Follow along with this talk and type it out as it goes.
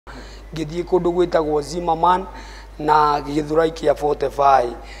ngithie kundu gwitagwo Zimmerman na Githurai kia 45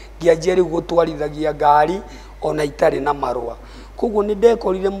 ngianjia riu gutwarithagia ngari ona itari na marua koguo ni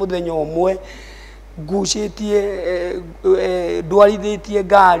ndekorire muthenya umwe ngucitie ndwarithitie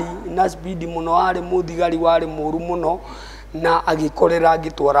ngari na speed muno ari muthigari wari muru muno na agikorera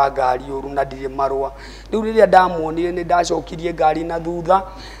ngitwara ngari uru na ndire marua riu riria ndamuonire ni ndacokirie ngari na thutha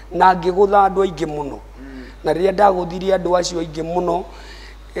na ngigutha andu aingi muno na riria ndaguthirie andu acio aingi muno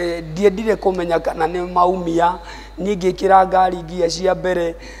ndiendire kumenya kana ni maumia ni ngikira ngari ngia cia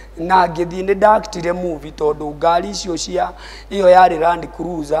mbere na ngithii ni ndaktire movie tondu ngari icio cia iyo yari Land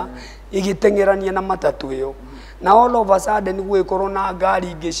Cruiser igitengerania na matatu iyo na all of a sudden gwikorwo na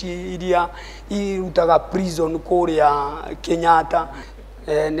ngari ingi ciria irutaga prison kuria Kenyatta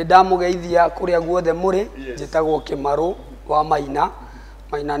ni ndamugeithia kuria guothe muri njitagwo Kimaru wa Maina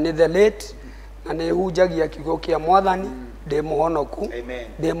ni the late na ni hunjagia kiugo kia Mwathani ndi muhonoku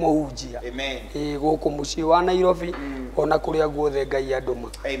ndi muhunjia guku mucii wa Nairobi ona kuria guothe Ngai anduma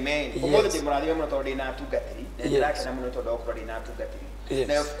amen umuthi ndi murathime muno tondu ndina atungatiri ndirakena muno tondu okorwo ndina atungatiri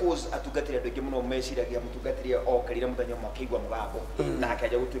na of course atungatiri andu aingi muno meciragia mutungatiri okarire muthenya makigwa mugambo na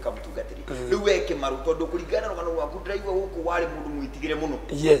akaja gutuika mutungatiri riu weke maru tondu kuringana na rugano rwaku ndiraigua guku wari mundu mwitigire muno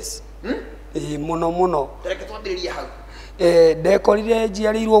yes muno tareke twambiriria hau ndekorire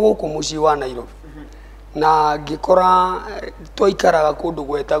njiarirwo guku mucii wa Nairobi na ngikora twaikaraga kundu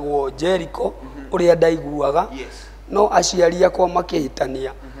gwetagwo Jericho uria ndaiguaga no aciari akwa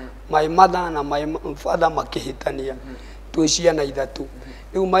makihitania my mother na my father makihitania twi ciana ithatu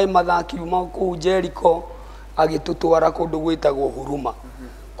riu my mother akiuma ku Jericho agitutwara kundu gwetagwo Huruma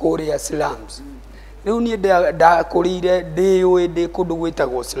kuria slums riu ni ndakurire ndiwe ndi kundu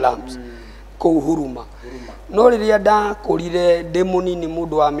gwetagwo slums ku Huruma no riria ndakurire ndi munini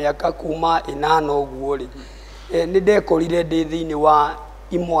mundu wa miaka kuma 8 uguo ri ni ndekorire ndi thiini wa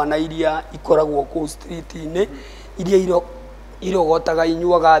imwana iria ikoragwo ku street ini iria irogotaga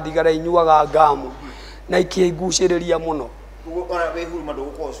inyuaga thigara inyuaga ngamu na ikiguciriria muno ona we Huruma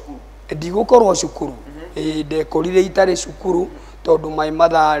ndugukorwo cukuru ndigukorwo cukuru ndekorire itari cukuru tondu my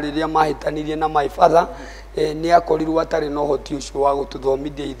mother riria mahitanirie na my father ni akorirwo atari no hoti ucio wa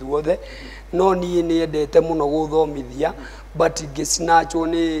gututhomithia ithuothe no nie ni endete muno guthomithia but ngisnachwo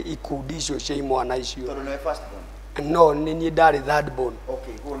ni ikundi icio cia imwana icio tondu no first born no ni nie ndari third born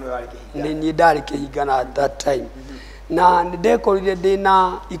okay huo no yari kihinga ni nie ndari kihinga at that time na ndekorire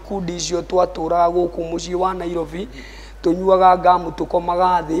ndina ikundi icio twaturaga guku mucii wa Nairobi tunyuaga ngamu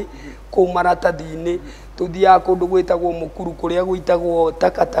tukomaga thi ku maratathi-ini tuthiaga kundu gwitagwo mukuru kuria gwitagwo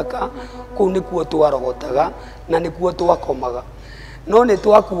takataka ku nikuo twarogotaga na nikuo twakomaga no ni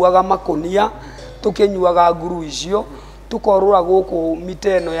twakuaga makonia tukinyuaga nguru icio tukorura guku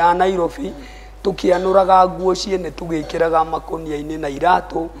miteno ya Nairobi tukianuraga nguo ciene tugikiraga makonia-ini na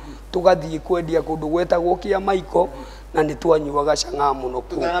iratu tugathii kwendia kundu gwetagwo kia Maiko na ni twanyuaga canga muno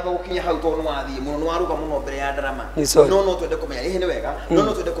ku tugana gukinya hau tondu wathii muno waruga muno mbere ya ndarama no twende kumenya ni wega no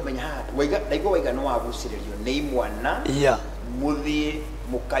twende kumenya hatu waiga ndaigua waiga no waguciririo ni imwana muthie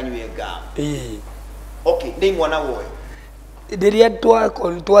mukanywe ngamu okay ni imwana woe ndiria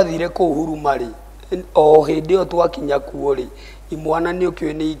twathire ku Huruma ri o hindi o twakinya kuo ri imwana ni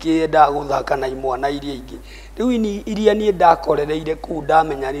ukio ni ikienda guthaka na imwana iria ingi riu iria ni ndakorereire ku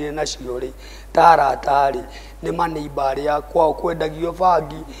ndamenyanire nacio ri taratari ni maneighbor ya kwao kwendagio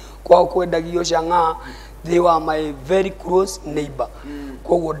bangi kwao kwendagio canga they were my very close neighbor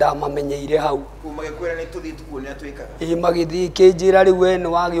koguo ndamamenyeire hau magikwira ni tuthii tukuone atwikaga magithii kinjira riu we ni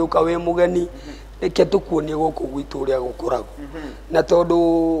wagiuka wi mugeni reke tukuonie guku gwitu uria gukoragwo na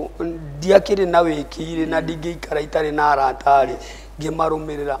tondu ndiakiri na wikiri na ndingiikara itari na aratari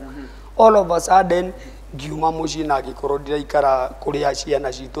ngimarumirira all of a sudden ngiuma mucii na ngikorwo ndiraikara kuria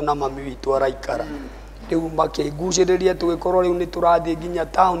ciana citu na mami witu araikara riu makiguciriria tugikorwo riu ni turathie nginya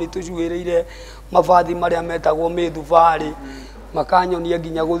town tucuiriire mabathi maria metagwo mithubari makanyonia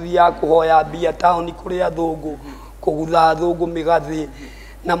nginya guthia kuhoya mbia town kuria thungu kugutha thungu migathi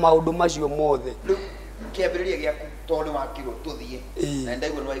na maundu macio mothe kiambiriria giaku tondu wakirwo tuthie na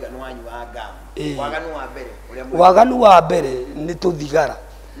ndaigua no iganu wanyu wa ngamu waganu wa mbere ni tuthigara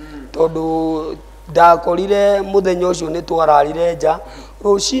tondu ndakorire muthenya ucio ni twararire nja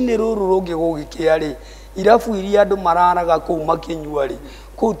rucini ruru rungi gugikia ri irabu iria andu mararaga kuu makinyua ri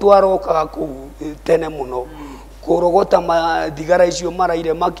kuu twarokaga kuu tene muno kurogota thigara icio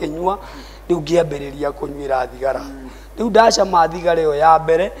maraire makinyua riu ngiambiriria kunyuira thigara riu ndacama thigara iyo ya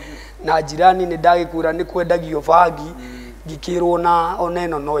mbere na jirani ni ndagikwira ni kwendagio bangi ngikirwo na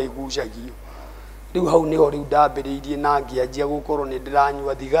oneno no igucagio riu hau niho riu ndambiriirie na ngianjia gukorwo ni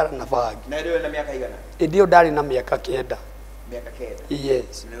ndiranyua thigara na bangi na ndio na miaka igana ndio ndari na miaka 9 miaka kenda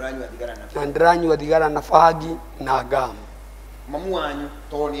yes na ndiranyua thigara na bangi na ngamu mamu wanyu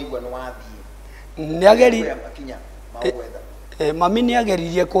toni igwa no wathie ni ageri akinya mawetha mami ni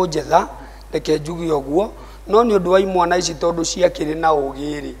ageririe kunjetha reke njugi oguo no ni undu wa imwana ici tondu ciakiri na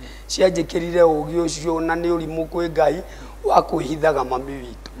ugiri cianjikirire ugi ucio na ni urimu kwi Ngai wa kwihithaga mami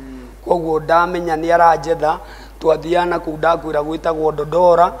witu koguo ndamenya ni aranjetha twathiana ku ndakwira gwitagwo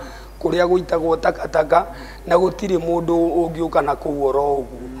Dodora kuria gwitagwo takataka na gutiri mundu ungiuka na kuoro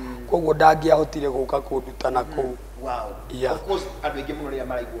uguo koguo ndangiahotire guka kundutana kuu wow yeah. Of course andũ muno ria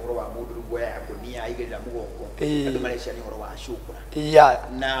maraigua ũhoro wa mũndũ rũguoya ya ngũnia igĩrĩra mũgongo andũ marecia nĩ ũhoro wa cukura yeah.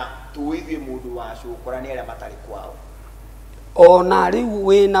 Na tuithuĩ mũndũ wa cukura nĩ arĩa matarĩ kwao ona riu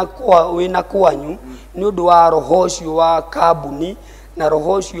wina kwanyu ni undu wa roho ucio wa kambuni na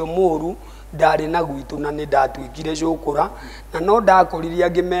roho ucio mũru ndari na gwitu na ni ndatwikire cukura na no ndakoririe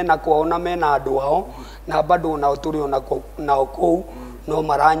angi mena kwao na mena andu ao na bado nao turi nao kou no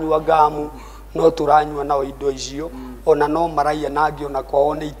maranyua ngamu no turanyua nao indo icio ona no maraia nangi ona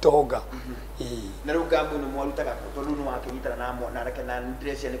kwao ni itonga na rĩu ngamu ĩno mwarutaga tondu nĩ wakinyitana na mwana reke na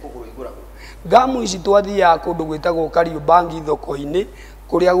ndĩrecia nĩ kũgũrũ igũragwo ngamu ici twathiaga kundu gwitagwo Kariombangi thoko-inĩ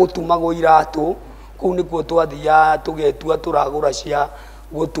kuria gutumagwo iratu kuu nikuo twathiaga tugetua turagura cia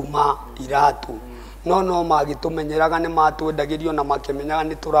gutuma iratu no magitumenyeraga ni matwendagirio na makimenyaga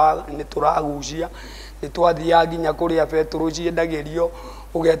ni turagucia ni twathiaga nginya kuria beturu ciendagirio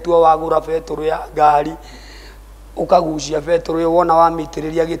ugetua wagura beturu ya ngari ukagucia beturu wona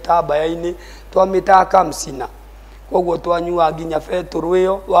wamitiriria gitambaya-ini twamitaga kamsina koguo twanyua nginya beturu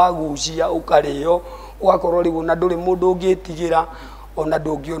iyo wagucia ukario ugakorwo riu na nduri mundu ungitigira ona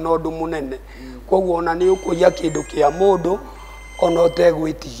ndungiona undu munene koguo ona ni ukuia kindu kia mundu ona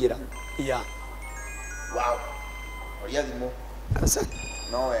utegwitigira yeah. Wow oria thimo asante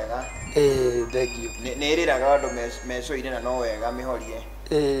no wega thank you nĩ ĩrĩraga andũ mecoire na no wega mĩhorie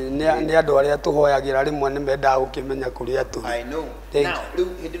ni andu aria tuhoyagira rimwe ni mendaga gukimenya kuria turi I know now riu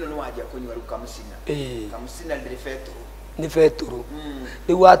hindi no wanjia kunywa riu kamsina ndiri beturu ni beturu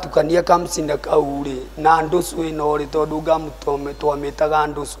riu watukania kamsina kau ri na nducu ino ri tondu ngamutome twamitaga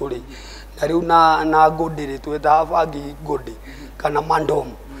nducu ri na riu na ngudi twetaga bangi ngudi kana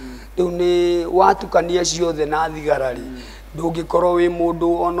mandomu riu ni watukania ciothe na thigara ri ndungikorwo wi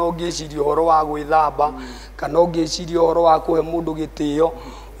mundu ona ungiciria uhoro wa gwithamba kana ungiciria uhoro wa kuhe mundu gitio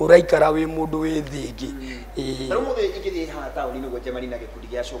uraikara wi mundu wi thingi riu muthe ingithie haha tauni-inĩ gwĩcemania na gĩkundi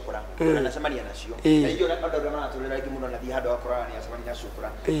gĩa cukura na nacemania nacio na irio andũ arĩa maratũrĩra ingĩ mũno nathie handũ akorana nĩ acemania na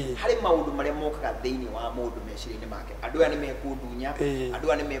cukura harĩ maũndũ marĩa mokaga thĩinĩ wa mũndũ meciria-inĩ make andũ aya nĩ mekundunya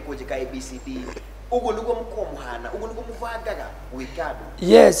andũ aya nĩ mekunjĩka ABCD uguo niguo muko muhana uguo niguo mubangaga gwika andu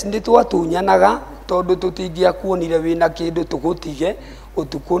yes ndi twatunyanaga tondu tutingia kuonire wina kindu tugutige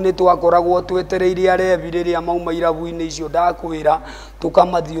utuku ni twakoragwo twetereire arevi riria mauma irabu-ini icio ndakwira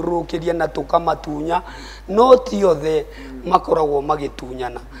tukamathiururukiria na tukamatunya no ti othe makoragwo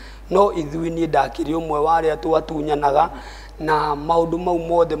magitunyana no ithui ni ndakiri umwe wa aria twatunyanaga na maundu mau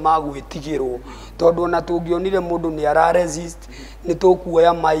mothe magwitigirwo tondu ona tungionire mundu ni ara resist ni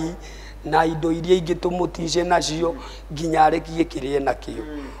tukuoya mai na indo iria ingi tumutice nacio nginya arekie kirie nakio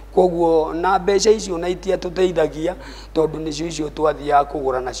koguo na mbeca icio na itia tuteithagia tondu nicio icio twathiaga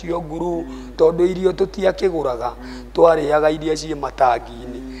kugura nacio nguru tondu irio tutiakiguraga twariaga iria cie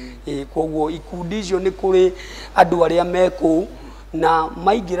matangi-ini koguo ikundi icio ni kuri andu aria meku na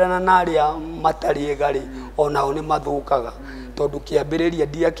maingirana na aria matari egari onao ni mathukaga tondu kiambiriria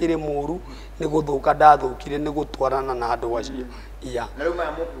ndiakiri muru ni guthuka ndathukire ni gutwarana na andu acio iya na riu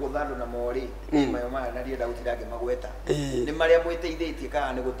maya mukugutha andu na mori mayo maya na ndienda gutirange magweta ni maria mwiteithitie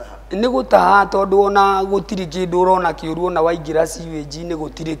kana ni gutaha tondu ona gutiri kindu urona kiuru ona waingira siweji ni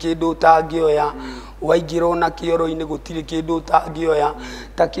gutiri kindu utangioya waingira ona kioro-ini gutiri kindu utangioya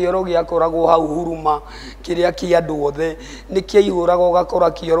ta kioro giakoragwo hau huruma kiria kia andu othe ni kiihuraga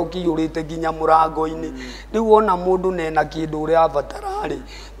ugakora kioro kiihurite nginya murango-ini riu ona mundu nena kindu uria abatara ri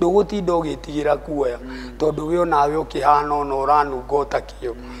ndugutinda ugitigira kuoya tondu we onawe ukihana ona uranunga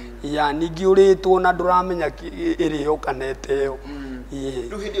utakio ya ningi uritwo na nduramenya iriyo kana eteo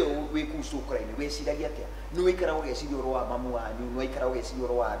riu hindi iyo wiku cukura-ini wiciragia atia ni wikaraga ugeciria uhoro wa mamu wanyu ni wikaraga ugeciria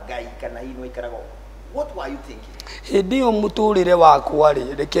uhoro wa Ngai kana hii ni wikaraga what were you thinking hindi iyo muturire wakwa ri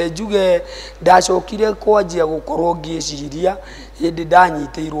reke njuge ndacokire kwanjia gukorwo ngiciria hindi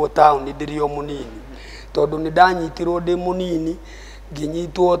ndanyitirwo town ndiri o munini tondu ni ndanyitirwo ndi munini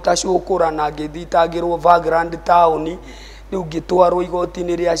nginyitwo ta cukura na ngithitangirwo background town riu ngitwarwo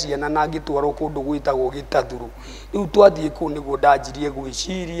igoti-ini ria ciana na ngitwarwo kundu gwitagwo Gitathuru riu twathie kuu niguo ndanjirie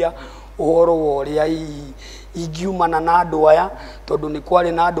gwiciria uhoro wa uria ingiumana na andu aya tondu ni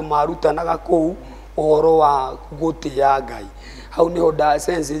kwari na andu marutanaga kuu ohoro wa gũtĩa Ngai hau niho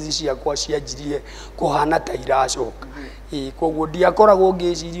senses ciakwa cianjirie kuhana ta iracoka koguo ndiakoragwo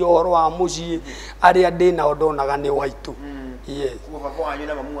ngĩciria ohoro wa mũciĩ arĩa ndĩ nao ndonaga nĩ waitũ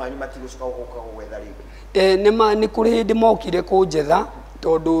nĩ kũrĩ hĩndĩ mokire kũnjetha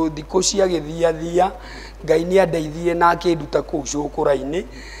tondũ thikũ cia gĩthiathia Ngai nĩ andeithie na akĩnduta kũu cũkũra-inĩ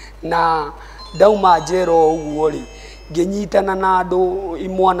na ndauma njera ũguo rĩ ngĩnyitana na andũ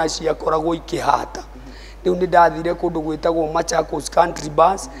imwana ciakoragwo ikĩhata rĩu nĩ ndathire kũndũ gwĩtagwo Machakos Country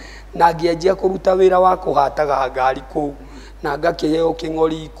Bus na ngĩanjia kũruta wĩra wa kũhataga ngari kũu na ngakĩheo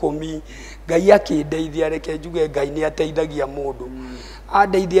kĩng'ori 10 Ngai akĩndeithia reke njuge Ngai nĩ ateithagia mũndũ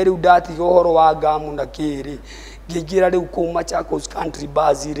andeithia rĩu ndatiga ũhoro wa ngamu na kĩrĩ ngĩingĩra rĩu kũu Machakos Country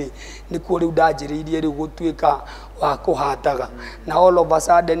Bus rĩ nĩkuo rĩu ndanjĩrĩirie rĩu gũtuĩka wa kũhataga na all of a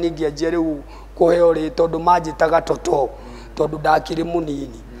sudden ngĩanjia rĩu kũheo rĩ tondũ manjĩtaga toto tondũ ndakĩrĩ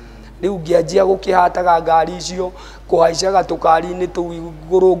mũnini rĩu ngĩanjia gũkĩhataga ngari icio kũhaicaga tũkari-inĩ tũu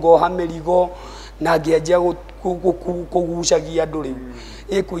igũrũ ngoha mĩrigo na ngĩanjia kũgucagia andũ rĩu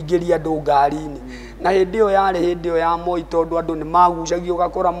ĩkũingĩria andũ ngari-inĩ na hĩndĩ ĩyo yarĩ hĩndĩ ĩyo ya Moi tondũ andũ nĩ magucagia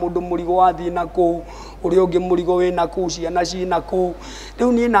ũgakora mũndũ mũrigo wathiĩ na kũu ũrĩa ũngĩ mũrigo wĩ na kũu ciana ciĩ na kũu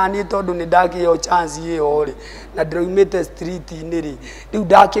rĩu niĩ naniĩ tondũ nĩ ndakĩheo chance ĩyo rĩ na ndĩroimĩte street-inĩ rĩ rĩu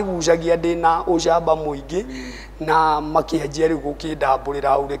ndakĩgucagia ndĩ na ũcamba mũingĩ na makĩanjia rĩu gũkĩndambũrĩra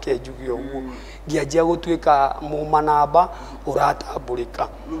hau reke njuge ũguo ngĩanjia gũtuĩka mũmanamba ũratambũrĩka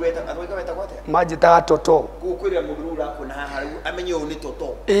manjĩtaga toto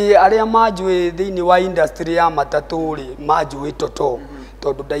arĩa manjũĩ thĩinĩ wa industry ya matatũ rĩ manjũĩ toto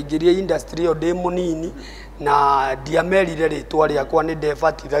tondũ ndaingĩrire industry ĩyo ndĩ mũnini na ndiamerire rĩtwa rĩakwa nĩ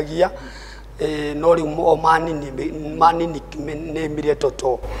ndebatithagia no rĩu manini nĩmire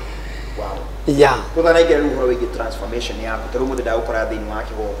toto Tutha naigire rĩu ũhoro wĩgiĩ transformation yaku tarĩu mũndũ ndagũkora thĩinĩ wa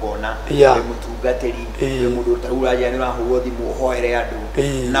kĩgongona wĩ mũtungatĩri wĩ mũndũ tarĩu ũrajia nĩ ũrahũrwo thimũ ũhoere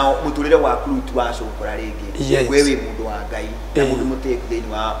andũ na mũtũrĩre waku rĩu ti wacũkũra rĩngĩ we wĩ mũndũ wa Ngai na mũndũ mũtĩku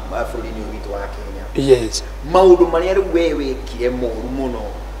thĩinĩ wa bũrũri-inĩ ũyũ witũ wa Kenya maũndũ marĩa rĩu we wĩkire moru mũno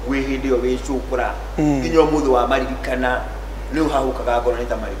gwĩ hĩndĩ ĩyo wĩ cũkũra nginya ũmũthĩ wa maririkana rĩu hahũkaga ngoro nĩ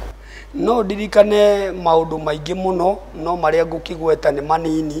ta marĩkũ no ndirikane maũndũ maingĩ mũno no marĩa ngũkĩgweta nĩ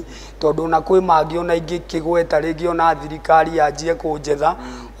manini tondũ na kwĩ mangĩ ona ingĩkĩgweta rĩngĩ ona thirikari yanjie kũnjetha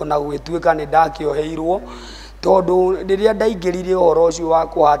ona gwĩtuĩka nĩ ndakĩoheirwo tondũ rĩrĩa ndaingĩrire ũhoro ũcio wa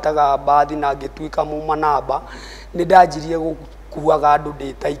kũhataga mbathi na ngĩtuĩka mũmanamba nĩ ndanjirie gũkuaga andũ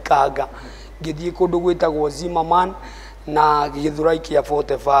ndĩ ta ikanga ngĩthiĩ kũndũ gwĩtagwo Zimmerman na Githurai kĩa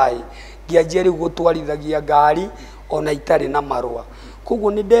 45 ngĩanjia rĩu gũtwarithagia ngari ona itarĩ na marũa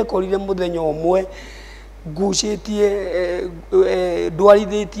koguo nĩ ndekorire mũthenya ũmwe ngucĩtie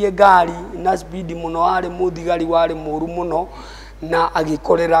ndwarithĩtie ngari na speed mũno warĩ mũthigari warĩ mũru mũno na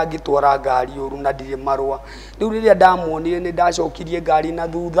agĩkorera ngĩtwara ngari ũru na ndirĩ marũa rĩu rĩrĩa ndamuonire nĩ ndacokirie ngari na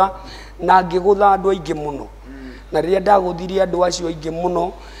thutha na ngĩgũtha andũ aingĩ mũno na rĩrĩa ndagũthirie andũ acio aingĩ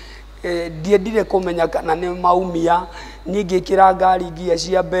mũno ndiendire kũmenya kana nĩ maumia niĩ ngĩkĩra ngari ngia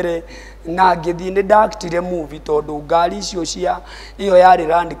cia mbere na ngĩthiĩ nĩ ndaktire movie tondũ ngari icio cia ĩyo yarĩ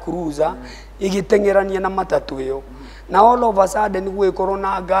Land Cruiser igĩteng'erania na matatũ ĩyo na all of a sudden gwĩkorwo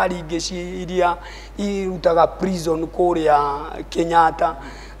na ngari ingĩ iria irutaga prison kũrĩa Kenyatta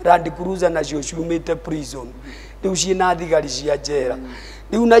Land Cruiser nacio ciumĩte prison rĩu ciĩna thigari cia njera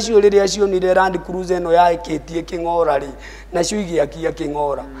rĩu nacio rĩrĩa cionire Land Cruiser ĩno yaĩkĩtie kĩng'ora rĩ nacio igĩakia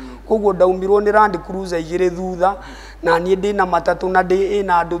kĩng'ora koguo ndaumirwo nĩ Land Cruiser igĩrĩ thutha na niĩ ndĩ na matatũ na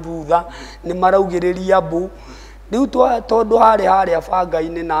ĩna andũ thutha nĩ maraugĩrĩria mbu rĩu tondũ harĩa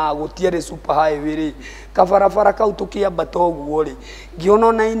banga-inĩ na gũtiarĩ super highway rĩ kabarabara kau tũkĩambata ũguo rĩ ngĩona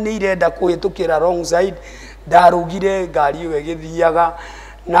ona nĩ irenda kũhĩtũkĩra wrong side ndarũgire ngari ĩyo ĩgĩthiaga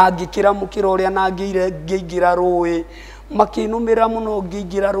na ngĩkĩramũkĩra ũrĩa na ngĩingĩra rũĩ makĩnũmĩra mũno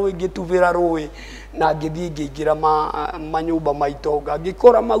ngĩingĩra rũĩ ngĩtubĩra rũĩ na ngĩthiĩ ngĩingĩra manyũmba maitonga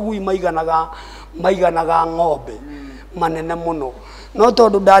ngĩkora magui maiganaga ng'ombe manene mũno no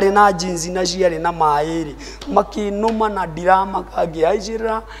tondũ ndarĩ na jeans na ciarĩ na maĩ rĩ makĩnũma na ndiramaka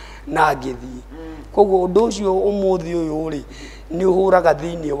ngĩhaicĩrĩra na ngĩthiĩ koguo ũndũ ũcio ũmũthĩ ũyũ rĩ nĩ ũhũraga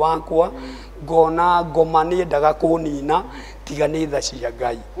thĩinĩ wakwa ngona ngoma nĩ endaga kũnina tiga nĩ tha cia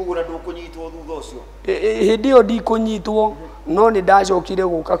Ngai koguo na ndũkũnyitwo thutha ũcio hĩndĩ ĩyo ndikũnyitwo no nĩ ndacokire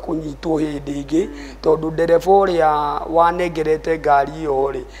gũka kũnyitwo hĩndĩ ĩngĩ tondũ ndereba ũrĩa wanengerete ngari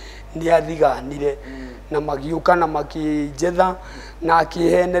ĩyo rĩ nĩ athiganire na magĩũka na makĩnjetha na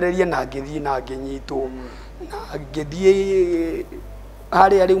akĩhenereria na ngĩthiĩ na ngĩnyitwo na ngĩthiĩ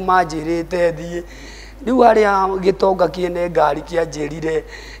harĩa rĩu manjĩrĩte thiĩ rĩu harĩa gĩtonga kĩene ngari kĩanjĩrire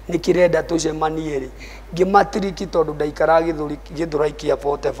nĩ kĩrenda tũcemanie rĩ ngĩmatiriki tondũ ndaikara Githurai kĩa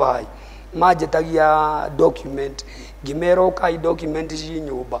 45 manjetagia document ngimera ukai document ci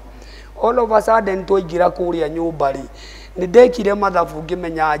nyumba all of a sudden twaingira kuria nyumba ri ni ndekire mathabu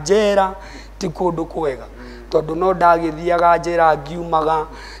ngimenya njera ti kundu kwega tondu no ndagithiaga njera ngiumaga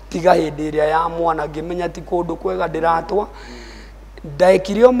tiga hindi iria ya mwana ngimenya ti kundu kwega ndiratwa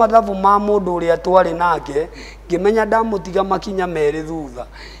ndekire o mathabu ma mundu uria twari nake ngimenya ndamutiga makinya meri thutha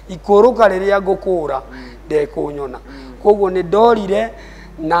ikuruka riria ngukura ndekunyona koguo ni ndorire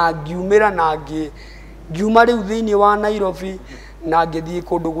na ngiumira na ngiuma riu thiini wa Nairobi na ngithii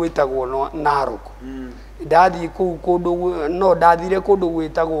kundu gwitagwo Narok ndathii kundu no ndathire kundu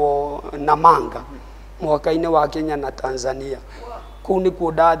gwitagwo Namanga mwaka-ini wa Kenya na Tanzania kuu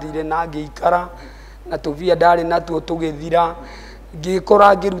nikuo ndathire na ngiikara na tuvia ndari natuo tugithira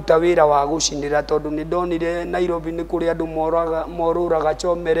ngikora ngiruta wira wa gucinira tondu ni ndonire Nairobi ni kuri andu moruraga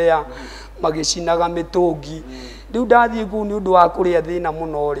chomerea magicinaga mitungi riu ndathii kuu ni undu wa kuria thina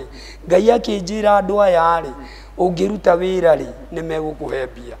muno ri Ngai akinjira andu aya ri ungiruta wira ri ni megukuhe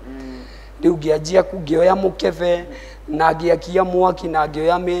mbia riu ngianjia ngioya mukebe na ngiakia mwaki na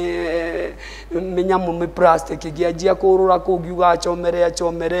ngioya minyamu mi plastic ngianjia kurura kuu ngiuga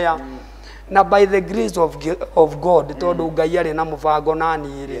chomerea na by the grace of God tondu Ngai ari na mubango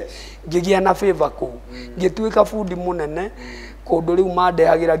nani ri ngigia na favor kuu ngituika fundi munene kundu riu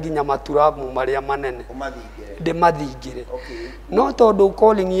mandehagira nginya maturamu maria manene ndimathingire no tondu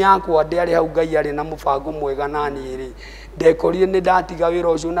calling yakwa ndiari hau Ngai ari na mubango mwega nani ri ndekorire ni ndatiga wira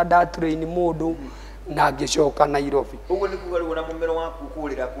ucio na ndatrain mundu na ngicoka Nairobi uguo ni kuga riu na mumero waku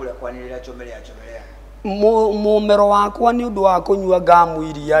kurira kwanirira chomerea mumero wakwa ni undu wa kunyua ngamu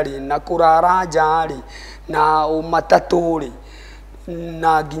iria ri na kurara nja ri na Matatu ri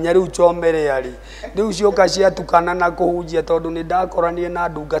na nginya riu chomerea ri riu cioka ciatukana na kuhunjia tondu ni ndakoranie na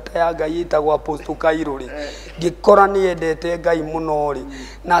ndungata ya Ngai itagwo Apostle Kairu ri ngikora ni endete Ngai muno ri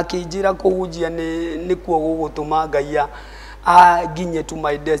na akinjira kuhunjia ni kuo gugutuma Ngai nginye to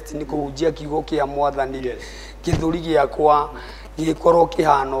my destiny kuhunjia kiugo kia Mwathani githuri giakwa gikorwo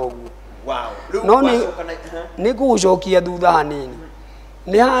kihana uguo no ni gucokia thutha hanini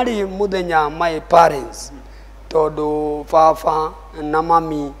ni hari muthenya my parents tondu baba na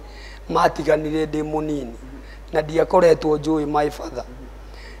mami matiganire ndi munini na ndiakoretwo njui my father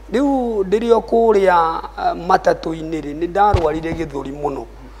riu ndirio kuria matatu-ini ri ni ndarwarire githuri muno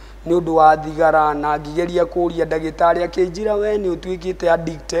ni undu wa thigara na ngigeria kuria ndagitari akinjira we ni utwikite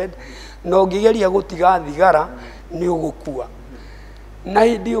addicted no ngigeria gutiga thigara ni ugukua na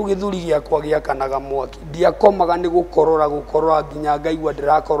hindi ugithuri giakwa giakanaga mwaki ndiakomaga ni gukorora nginya ngaigua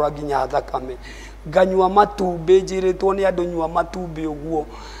ndirakorora nginya thakame nganyua matumbi njiritwo ni andu nyua matumbi uguo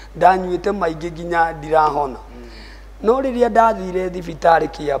ndanyuite maingi nginya ndirahona no riria ndathire thibitari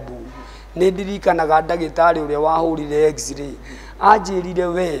Kiambu ni ndirikanaga ndagitari uria wahurire x-ray anjirire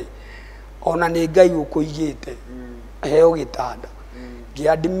we ona ni Ngai ukuigite heo gitanda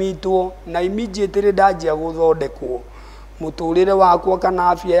ngiadmitwo na immediately ndanjia guthondekwo muturire wakwa kana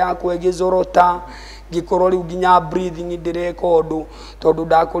afya yakwa igizorota gikorwo riu nginya breathing ndireka undu tondu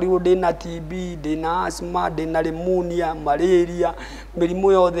ndakorirwo ndina TB ndina asthma ndina pneumonia malaria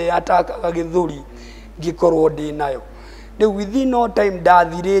mirimu yothe yatakaga githuri gikorwo ndinayo riu within no time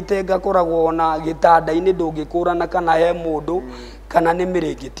ndathirite ngakoragwo na gitanda-ini ndungikũrana kana he mundu kana ni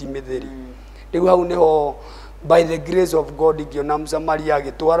mirĩngĩti mĩtheri riu hau niho by the grace of God ngiona msamaria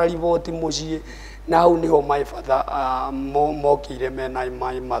agitwara riboti muciĩ na hau niho my father mokire mena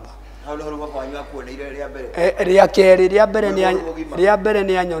my mother ria keri ria mbere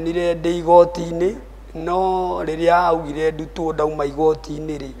ni anyonire ndi igoti-ini no riria augire ndutwo ndauma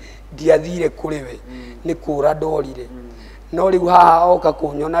igoti-ini ri ndiathire kuri we ni kura ndorire no riu haha oka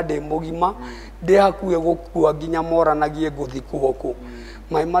kunyona ndi mugima ndi hakuhe gukua nginya moranagie nguthikwo ku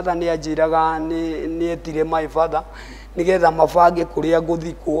my mother ni anjiraga ni etire my father nigetha mabange kuria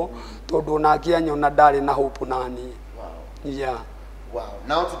nguthikwo tondu nake anyona ndari na hope nani yeah. Wow.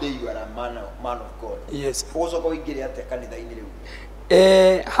 Now today you are a man of God. Yes. Ucoka uingire ate kanitha-ini riu?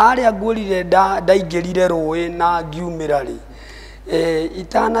 Haria ngurire ndaingirire rui na ngiumira ri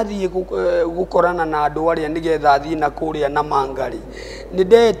itanathie gukorana na andu aria nigetha thie na kuria na mangari ni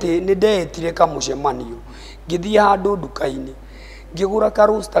ndetire kamucemanio ngithie handu nduka-ini ngigura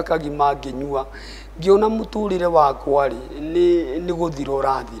karosta kagima nginyua ngiona muturire wakwa ri ni guthira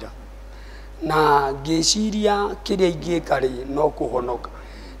urathira na ngiciria kiria ingika ri no kuhonoka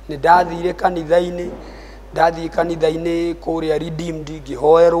ni ndathire kanitha-ini kuria redeemed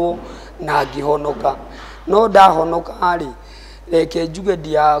ngihoerwo na ngihonoka no ndahonoka ri reke njuge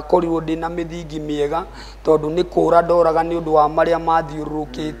ndiakorirwo ndina mithingi miega tondu ni kura ndoraga ni undu wa maria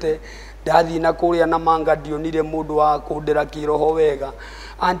mathiururukite ndathie na kuria na manga ndionire mundu wa kundera kiroho wega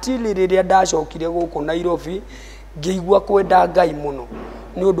until riria ndacokire guku Nairobi ngĩigua kwenda Ngai muno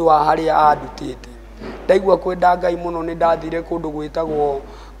nĩ ũndũ wa harĩa andutĩte ndaigua kwenda Ngai muno nĩ ndathire kũndũ gwĩtagwo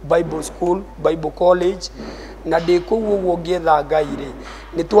Bible School Bible College na ndĩ kũu ũguo ngĩetha Ngai rĩ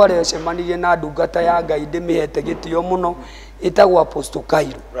nĩ twaracemanirie na ndungata ya Ngai ndĩmĩhete gĩtĩo muno ĩtagwo Apostle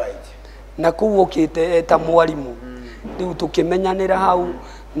Kairo na kũu okĩte eta mwarimu rĩu tũkĩmenyanĩra hau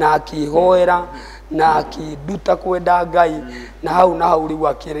na akĩhoera na akĩnduta kwenda Ngai na hau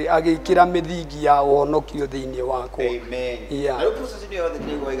rĩu agĩkĩra mĩthingi ya ũhonokio thĩinĩ wakwa. Amen. Na rĩu process nĩ yothe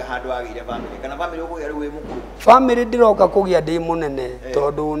nĩgũiga handũ agĩire family kana family ũkũgĩa rĩu wĩ mũkũrũ? Family ndĩroka kũgĩa ndĩ mũnene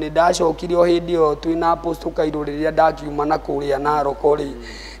tondũ nĩ ndacokire o hĩndĩ ĩyo twĩna Apostle Kairo rĩrĩa ndakiuma na kũrĩa Narok rĩ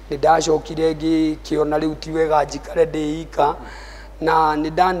nĩ ndacokire ngĩkĩona rĩu ti wega njikare ndĩ ika na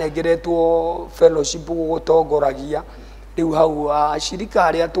nĩ ndanengeretwo fellowship gũgũtongoragia rĩu hau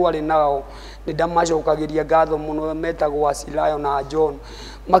ashirika arĩa twarĩ nao nĩ ndamacokagĩria ngatho mũno metagwo Asilayo na John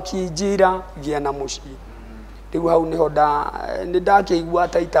makĩnjĩra gĩa na mũciĩ rĩu hau nĩho nĩ ndakĩigua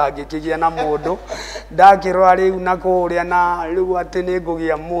ta itangĩkĩgĩa na mũndũ ndakĩrora rĩu na kũrĩa na rĩu atĩ nĩ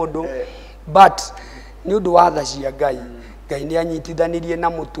ngũgĩa mũndũ but nĩ ũndũ wa tha cia Ngai Ngai nĩ anyitithanirie na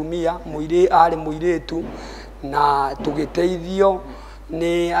mũtumia arĩ mũirĩtu na tũgĩteithio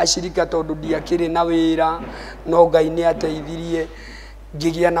nĩ ashirika tondũ ndiakĩrĩ na wĩra no Ngai nĩ ateithirie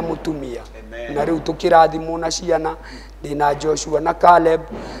ngĩgĩa na mũtumia na rĩu tũkĩrathimwo na ciana ndĩna Joshua na Caleb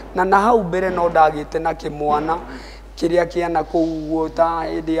na hau mbere no ndagĩte na kĩmwana kĩrĩa kĩana kũu ta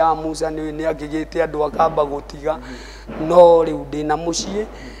hĩndĩ ya Musa nĩ akĩgĩte andũ akamba gũtiga no rĩu ndĩna mũciĩ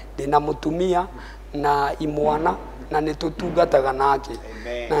ndĩna mũtumia na imwana na nĩ tũtungataga nake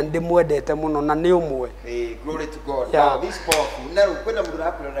na ndĩmwendete mũno na nĩ ũmwe. Glory to God. Now this powerful. Na rĩu kwĩna mũndũ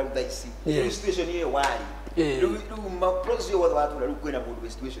ũrakwĩra na thaa ici situation ĩyo warĩ rĩu process yothe watũra rĩu kwĩna mũndũ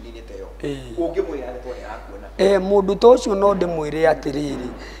situation inĩ ta ĩyo ũngĩmwĩra nĩ tondũ nĩarakuona mũndũ ta ũcio no ndĩmwĩre atĩrĩrĩ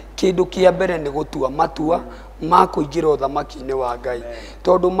kĩndũ kĩa mbere nĩ gũtua matua ma kũingĩra ũthamaki-inĩ wa Ngai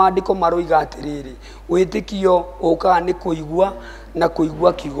tondũ maandĩko maroiga atĩrĩrĩ wĩtĩkio ũkaga nĩ kũigua na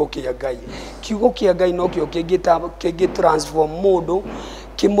kũigua kiugo kĩa Ngai kiugo kĩa Ngai no kĩo kĩngĩ transform mũndũ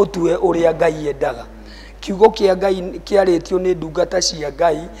kĩmũtue ũrĩa Ngai endaga kiugo kĩa Ngai kĩarĩtio nĩ ndungata cia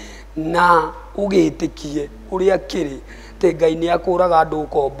Ngai na ũgĩtĩkie ũrĩa kĩrĩ te Ngai nĩ akũraga andũ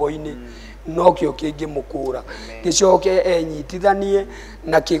ũkombo-inĩ no kĩo kĩngĩmũkũra gĩcoke enyitithanie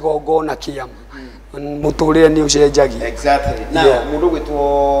na kĩgongona kĩama mũtũrĩre nĩ ũcenjagia. Exactly. Now mũndũ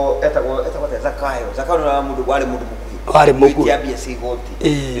gwĩtwo etagwo Zakayo nĩ mũndũ warĩ mũndũ warĩ mũkuũ kĩambia cigoti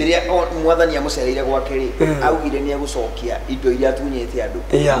rĩrĩa mwathani amũcereire gwake rĩ augire nĩ egũcokia indo iria atunyĩte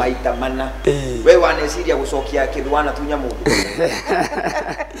andũ maita mana we waneciria gũcokia kĩndũ wanatunya mũndũ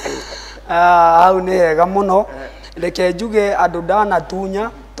hau nĩ hega mũno reke njuge andũ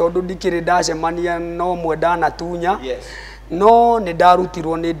ndanatunya tondũ ndikĩrĩ ndacemania no mwe ndanatunya no nĩ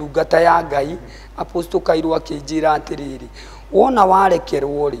ndarutirwo nĩ ndungata ya Ngai Apostle Kairo akĩnjĩra atĩrĩrĩ wona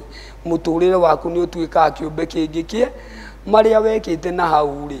warekerwo rĩ mũtũrĩre waku nĩ ũtuĩkaga kĩũmbe kĩngĩ marĩa wekĩte na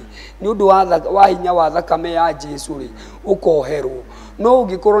hau rĩ nĩ ũndũ wa hinya wa thakame ya Jesu rĩ ũkoherwo no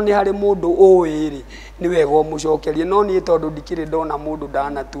ũngĩkorwo nĩ harĩ mũndũ ũĩ rĩ nĩ wega ũmũcokerie no niĩ tondũ ndikĩrĩ ndona mũndũ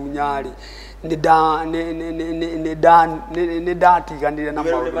ndanatunya rĩ nĩ ndatiganire na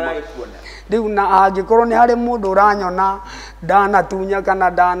maũndũ rĩu na angĩkorwo nĩ harĩ mũndũ ũranyona ndanatunya kana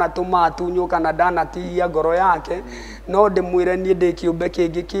ndanatũma atunywo kana ndanatihia ngoro yake no ndĩmwĩre niĩ ndĩ kĩũmbe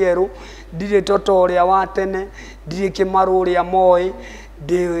kĩngĩ kĩerũ ndirĩ toto ũrĩa wa tene ndirĩ kĩmarũ ũrĩa moĩ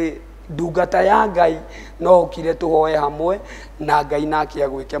ndĩ ndungata ya Ngai no ũkire tũhoe hamwe na Ngai nake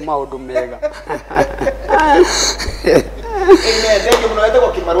agwĩke maũndũ mega. Amen. Thank you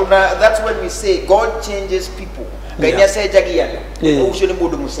mũno kĩmarũ na that's when we say God changes people. Ngai nĩ acenjagia andũ ũcio nĩ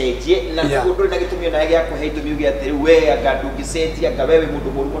mũndũ mũcenjie na ũndũ na gĩtũmi na gĩa kũhe itũmi uge atĩ we anga ndũngĩcenjia anga wewe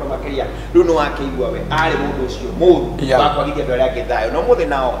mũndũ mũru mũno makĩria rĩu nĩ wakĩigua we arĩ mũndũ ũcio mũru wa kwagithia andũ arĩa angĩ thayũ no mũthĩ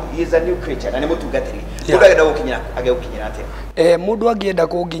nao he is a new creature na nĩ mũtungatĩri mũndũ agenda gũkinyĩra agĩgũkinyĩra atĩa mũndũ angĩenda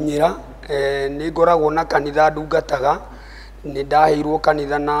kũnginyĩra nĩ ngoragwo na kanitha ndungataga nĩ ndaheirwo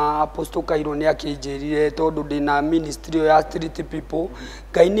kanitha na Apostle Kairo nĩ akĩnjĩrire tondũ ndĩna ministry ya street people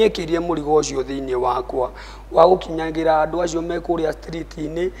Ngai nĩ ekĩrire mũrigo ũcio thĩinĩ wakwa wa gũkinyagĩra andũ acio me kũrĩa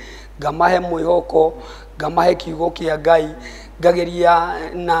street-inĩ ngamahe mwĩhoko ngamahe kiugo kĩa Ngai ngageria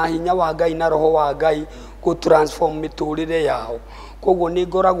na hinya wa Ngai na roho wa Ngai gũ transform mĩtũrĩre yao koguo nĩ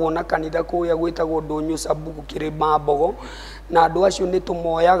ngoragwo na kanitha kũrĩa gwĩtagwo Ndũnyũ Sabuku kĩrĩma Mbogo na andũ acio nĩ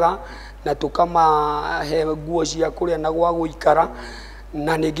tũmoyaga na tukamahe nguo cia kũrĩa na gwa gũikara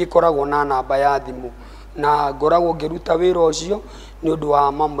na nĩ ngĩkoragwo na namba ya thimũ na ngoragwo ngĩruta wĩra ũcio nĩ ũndũ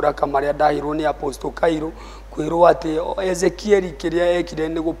wa mamũraka marĩa ndahirwo nĩ Apostle Kairo kwĩrwo atĩ Ezekiel kĩrĩa ekire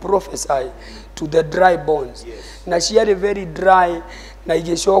nĩ gũ prophesy to the dry bones na ciarĩ very dry na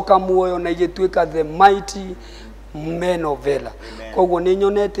igicoka muoyo na igituika the mighty men of Vela. Koguo ni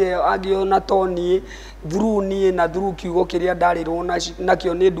nyonete agiona toni through ni na through kiugo kiria ndarirwo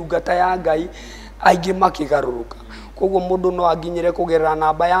nakio ni ndungata ya Ngai aingi makigaruruka. Koguo mundu no aginyire kugerera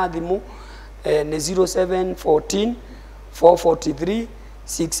namba ya thimu ni 0714 443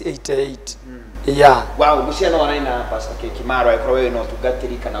 688. Yeah. Wow, guciana wana ina Pastor Kimaro aikoro we no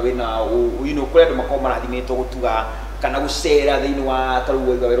tugatiri kana we na uino kure ndo makoma rathimetwo gutuga kana gucera thiini wa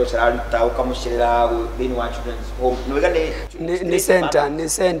tarugo iga wero ceraruta ukamucerera thiini wa children's home no wega ni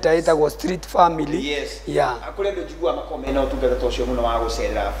center itagwo street family. Yes. Yeah. Akure ndo jigua makoma ina tugata tocio muno wa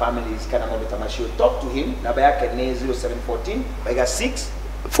gucera families kana mundu tamasho. Talk to him. Namba yake ni 0714 baiga 6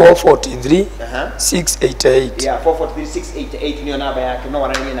 443 688. Yeah, 443 688 niyo namba yake no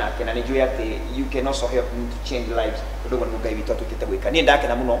wanani nake na nijue ati you can also help them to change lives. Ndogo Ngai witu atukite gwika ni ndake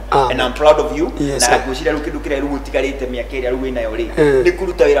na muno and I'm proud of you. Yes, na gucira rukidukira ru gutigarite miaka iri ru wina yo ri ni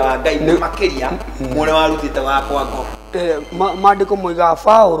kuruta wira wa Ngai makiria mure warutite wakwa ngo mandiko moiga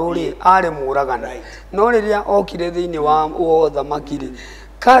Paulo ri ari muragana no riria okire thiini wa thamaki ri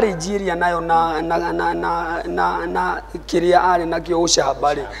courage iria nayo na kiria ari nakio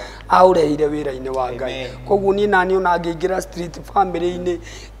ucamba ri aurehire wira-ini wa Ngai. Koguo ni nani ona ngĩingĩra street family-ini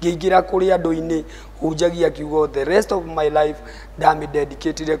ngĩingĩra kũrĩ andũ-ini hunjagia kiugo the rest of my life ndami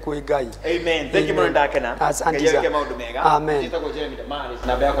dedicated kwĩ Ngai. Amen. Thank you much ndakena. Asante sana. Amen. Nitako Jeremy Damaris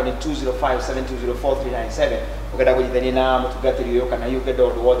namba yako ni 205720439 ukenda kujithania na mutungatiri uyo kana yugenda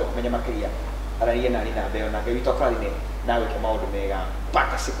undu wothe kumenya makiria ararie nani namba yo na Ngai witu akorane nawe ke maundu mega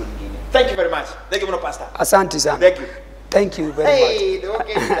mpaka siku nyingine. Thank you very much. Thank you much Pastor. Asante sana. Thank you. Thank you very much. Hey,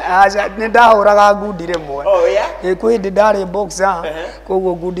 okay. Ni ndahuraga ngundi rimwe. Oh yeah. Kwĩ ndi ndari boxer.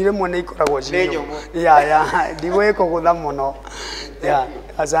 Koguo ngundi rimwe ni ikoragwo ciyo. Yeah. Ndigwiko gutha muno. Yeah.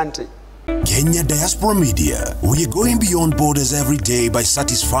 Asante. Kenya Diaspora Media, we are going beyond borders every day by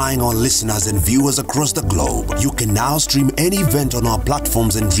satisfying our listeners and viewers across the globe. You can now stream any event on our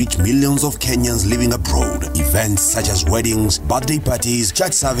platforms and reach millions of Kenyans living abroad. Events such as weddings, birthday parties,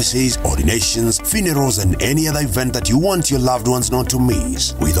 church services, ordinations, funerals, and any other event that you want your loved ones not to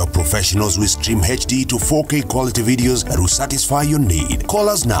miss. With our professionals, we stream HD to 4K quality videos that will satisfy your need. Call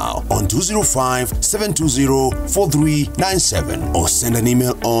us now on 205-720-4397 or send an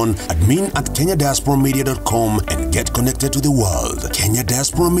email on admin@kenyadiasporamedia.com and get connected to the world. Kenya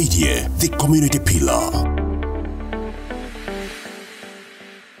Diaspora Media, the community pillar.